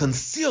Atzmos, the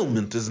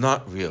concealment is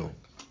not real.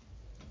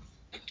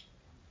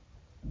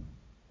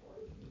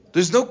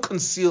 There's no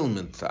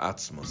concealment to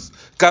Atzmos.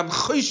 Gam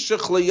choshech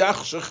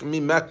leyachshech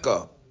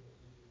mimeka.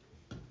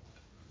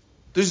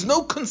 There's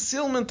no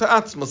concealment to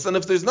Atzmos. And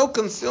if there's no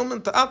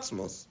concealment to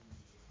Atzmos,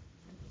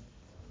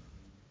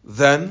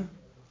 then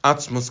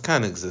Atzmos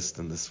can exist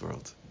in this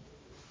world,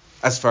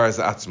 as far as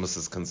Atzmos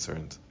is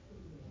concerned.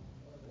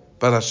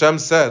 But Hashem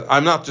said,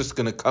 I'm not just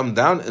going to come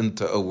down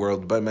into a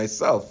world by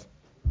myself.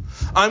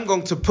 I'm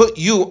going to put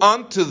you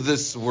onto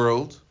this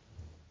world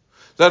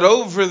that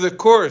over the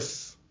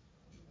course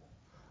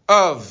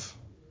of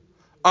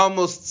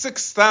almost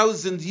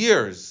 6,000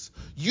 years,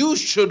 you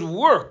should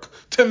work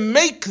to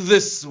make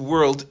this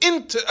world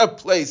into a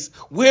place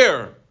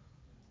where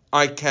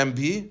I can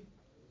be.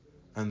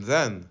 And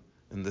then,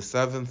 in the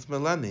 7th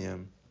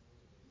millennium,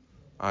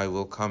 I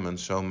will come and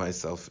show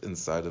myself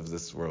inside of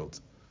this world,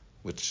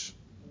 which,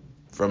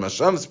 from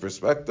Hashem's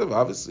perspective,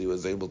 obviously he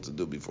was able to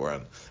do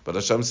beforehand. But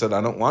Hashem said,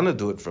 I don't want to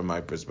do it from my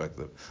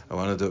perspective. I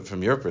want to do it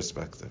from your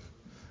perspective.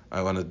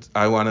 I want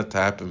it to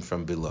happen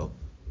from below.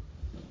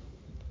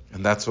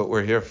 And that's what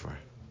we're here for.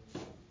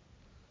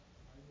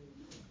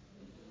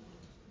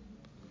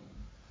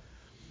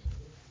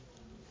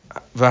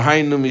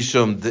 V'hainu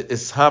mishum the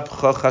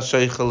ishapcha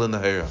chasheichel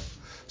nehera.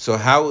 So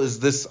how is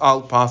this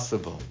all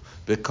possible?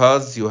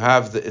 Because you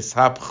have the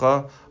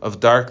ishapcha of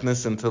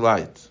darkness into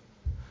light.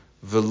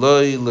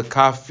 V'loi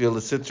lekafya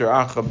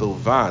l'sitra acha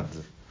bilvad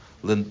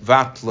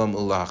l'vatlam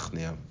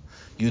ulachniam.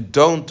 You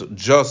don't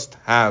just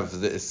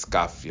have the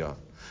iskafya.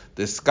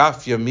 The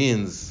iskafya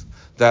means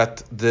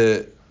that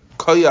the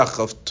koyach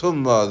of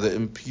tumma, the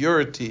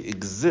impurity,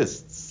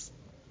 exists.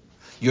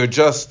 You're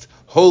just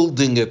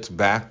holding it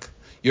back.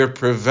 You're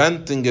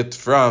preventing it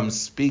from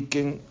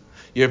speaking.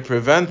 You're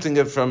preventing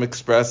it from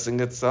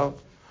expressing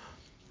itself.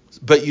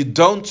 But you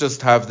don't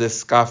just have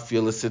this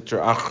iskafya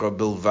l'sitra acha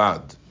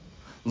bilvad.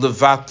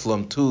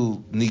 Levatlam,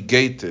 to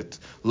negate it.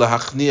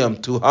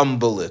 Lahachniam, to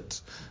humble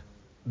it.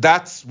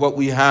 That's what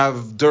we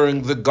have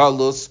during the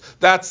Galus.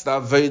 That's the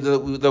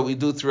Aveda that we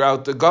do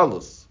throughout the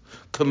Galus.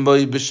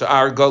 Kamei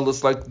b'sha'ar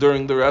Galus, like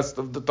during the rest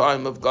of the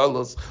time of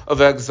Galus,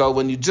 of exile,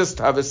 when you just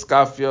have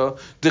Iskafia,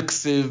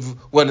 Diksiv,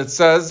 when it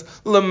says,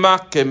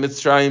 L'makke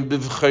Mitzrayim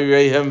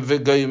b'v'chareihem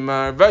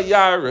v'gaymar,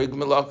 v'yareg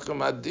melachim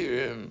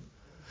adirim.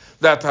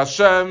 That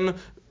Hashem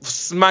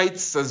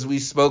smites, as we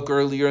spoke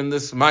earlier in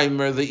this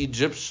Maimer, the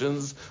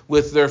Egyptians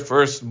with their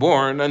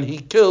firstborn, and he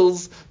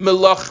kills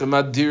melachim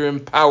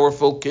adirim,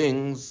 powerful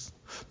kings.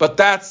 But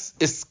that's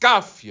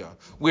Iskafia,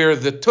 where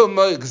the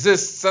Tumah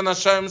exists, and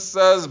Hashem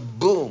says,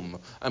 boom,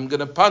 I'm going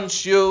to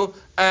punch you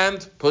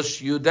and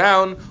push you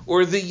down.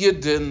 Or the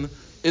Yidden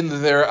in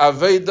their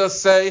Aveda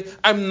say,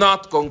 I'm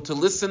not going to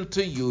listen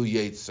to you,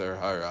 Yetzer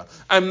Hara.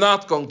 I'm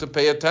not going to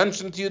pay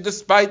attention to you,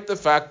 despite the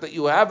fact that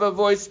you have a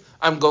voice.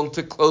 I'm going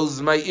to close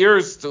my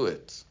ears to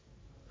it.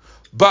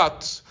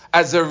 But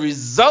as a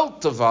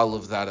result of all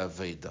of that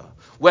Aveda,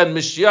 when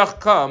Mashiach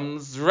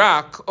comes,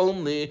 rak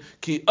only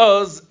ki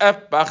oz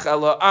epach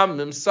elo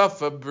amim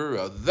safa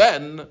bura,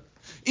 then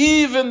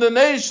even the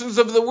nations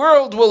of the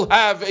world will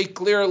have a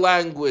clear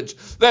language.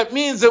 That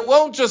means it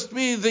won't just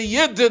be the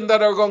Yidden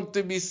that are going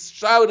to be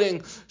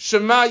shouting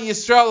Shema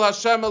Yisrael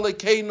Hashem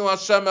Elokeinu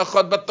Hashem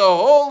Echad, but the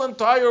whole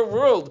entire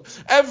world,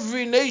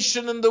 every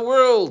nation in the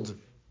world,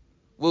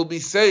 will be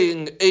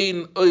saying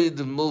Ein Oid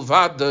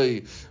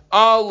Mulvadai.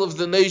 All of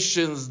the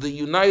nations, the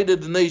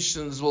United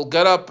Nations, will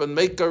get up and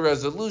make a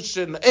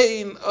resolution.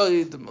 Ein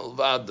Oid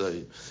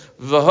Mulvadai.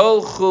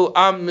 V'holchu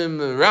amim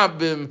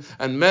rabim,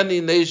 and many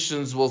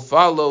nations will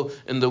follow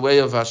in the way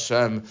of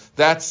Hashem.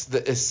 That's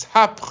the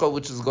ishapcha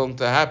which is going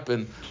to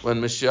happen when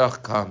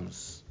Mashiach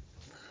comes.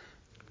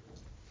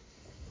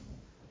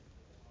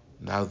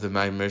 Now the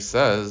Maimer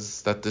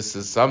says that this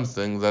is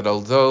something that,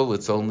 although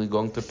it's only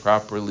going to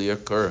properly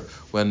occur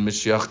when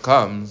Mashiach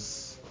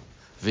comes,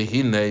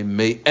 v'hinei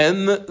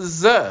me'en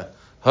zeh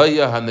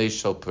haya hanei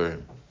shel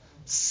Purim.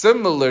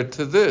 Similar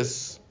to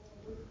this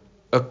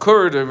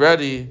occurred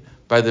already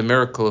by the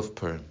miracle of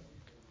Purim.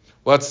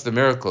 What's the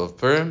miracle of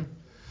Purim?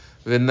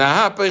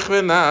 V'nahapech,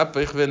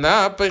 v'nahapech,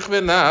 v'nahapech,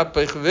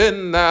 v'nahapech,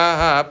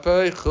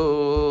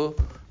 v'nahapech.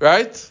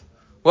 Right?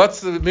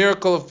 What's the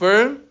miracle of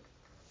Purim?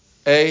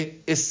 A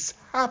ishapcha.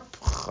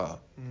 nishapcha.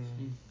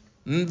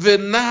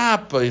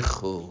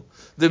 V'napeichu.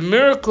 The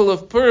miracle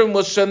of Purim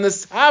was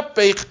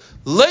shenishapech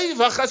leiv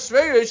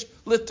Achashverosh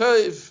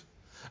l'toiv.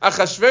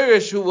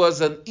 Achashverosh, who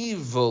was an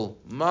evil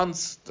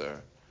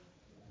monster,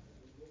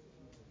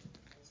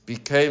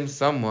 became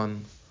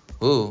someone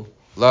who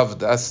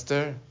loved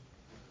Esther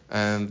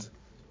and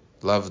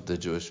loved the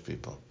Jewish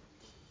people.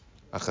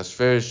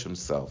 Achashverosh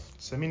himself.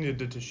 So I mean you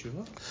did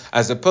teshuvah?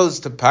 As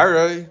opposed to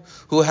Paroi,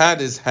 who had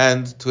his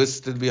hand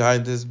twisted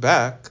behind his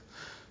back.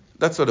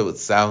 That's what it would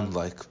sound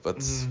like,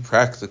 but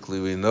practically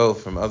we know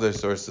from other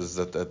sources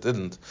that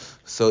didn't.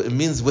 So it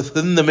means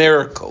within the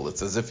miracle,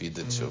 it's as if he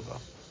did tshuva.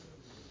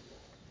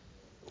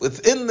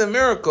 Within the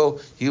miracle,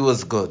 he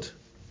was good.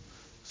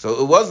 So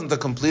it wasn't the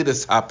complete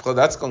ishapcha.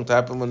 That's going to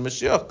happen when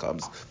Mashiach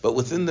comes. But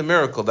within the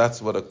miracle,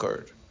 that's what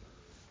occurred.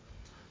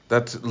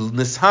 That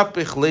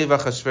nishapich leiv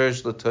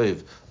Achashverosh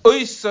l'toiv.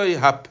 Oisoi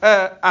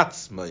hapeh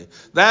atzmai.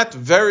 That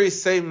very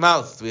same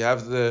mouth, we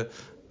have the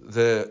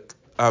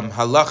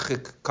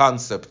halachic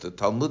concept, the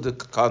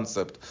Talmudic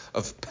concept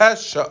of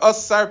pesha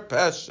asar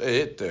pesha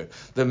iter.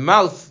 The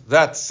mouth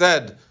that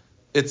said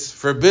it's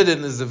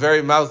forbidden is the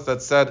very mouth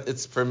that said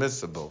it's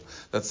permissible.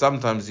 That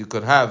sometimes you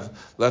could have,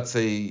 let's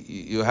say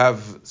you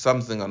have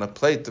something on a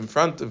plate in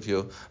front of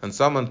you, and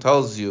someone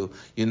tells you,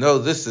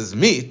 this is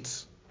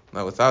meat.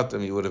 Now without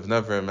them you would have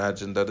never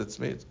imagined that it's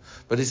meat.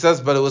 But he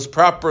says, but it was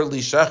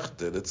properly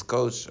shechted, it's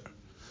kosher.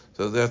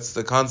 So that's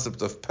the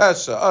concept of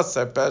pesha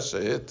asar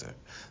pesha iter.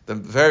 The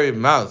very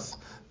mouth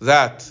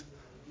that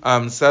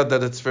said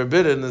that it's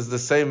forbidden is the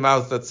same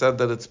mouth that said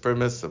that it's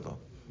permissible.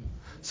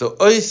 So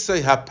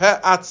oisei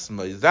hapeh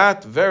atzmai,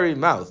 that very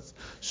mouth,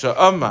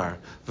 she'amar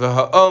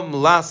v'ha'om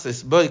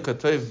lasis boi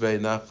katov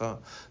beinacha,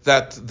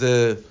 that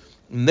the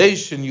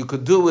nation, you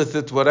could do with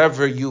it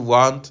whatever you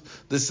want.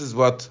 This is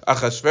what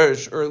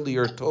Achashverosh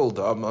earlier told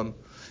Haman.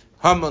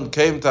 Haman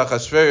came to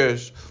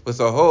Achashverosh with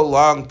a whole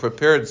long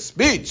prepared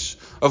speech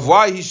of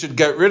why he should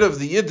get rid of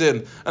the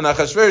Yidden. And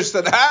Achashverosh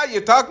said,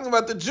 you're talking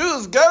about the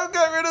Jews. Go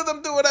get rid of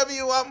them. Do whatever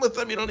you want with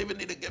them. You don't even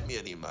need to give me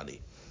any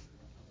money.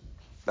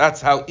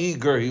 That's how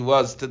eager he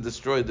was to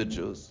destroy the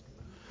Jews.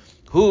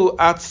 Hu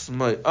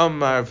atzmai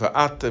amar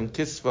va'atem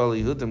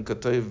kisva lihudim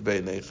katoiv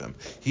beinechem.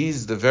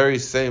 He's the very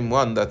same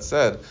one that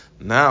said,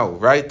 now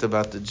write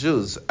about the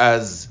Jews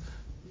as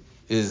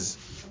is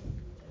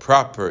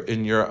proper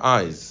in your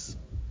eyes.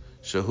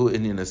 Shahu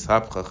inyan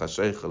ishapcha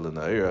chasheicha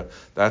l'na'ira.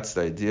 That's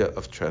the idea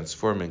of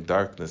transforming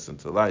darkness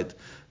into light.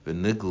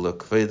 V'nigla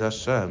kved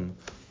Hashem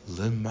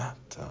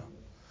lemata.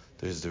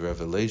 There's the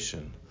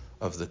revelation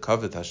of the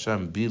kavod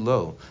Hashem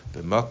below,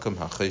 b'makam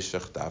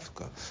ha'cheshech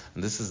davka.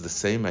 And this is the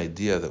same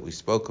idea that we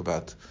spoke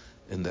about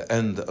in the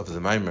end of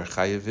the Maimer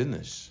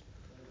Chayavinish.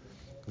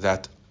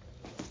 That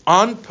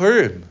on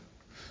Purim,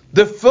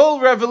 the full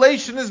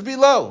revelation is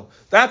below.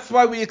 That's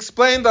why we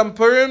explained on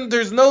Purim,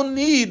 there's no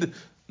need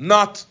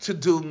not to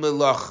do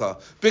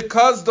melacha.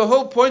 Because the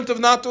whole point of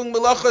not doing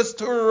melacha is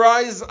to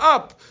rise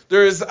up.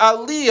 There is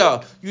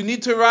aliyah. You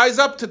need to rise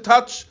up to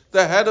touch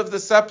the head of the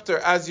scepter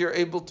as you're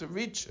able to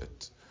reach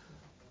it.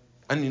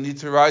 And you need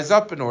to rise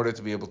up in order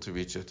to be able to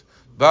reach it.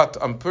 But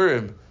on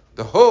Purim,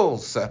 the whole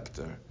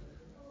scepter,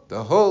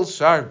 the whole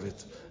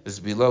sharbit is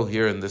below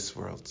here in this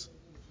world.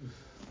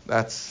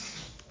 That's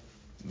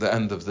the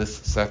end of this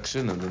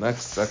section. In the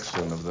next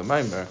section of the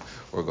Maimer,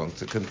 we're going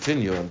to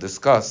continue and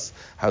discuss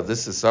how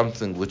this is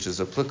something which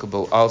is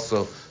applicable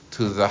also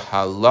to the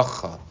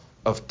halacha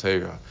of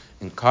Torah,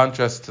 in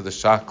contrast to the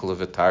shakel of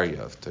Itaria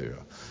of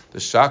Torah. The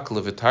shakel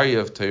of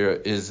Itaria of Torah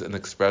is an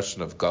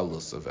expression of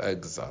galus, of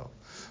exile.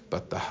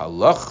 But the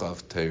halacha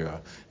of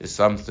Torah is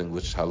something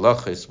which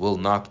halachis will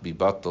not be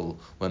batal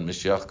when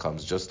Mashiach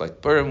comes, just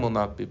like Purim will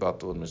not be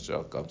batal when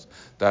Mashiach comes.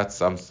 That's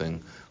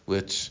something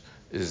which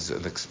is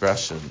an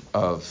expression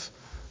of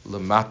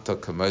lamata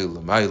kamei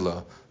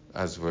lamaila,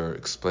 as we're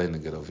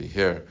explaining it over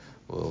here.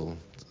 We'll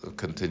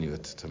continue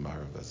it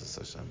tomorrow, B'ezras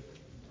Hashem.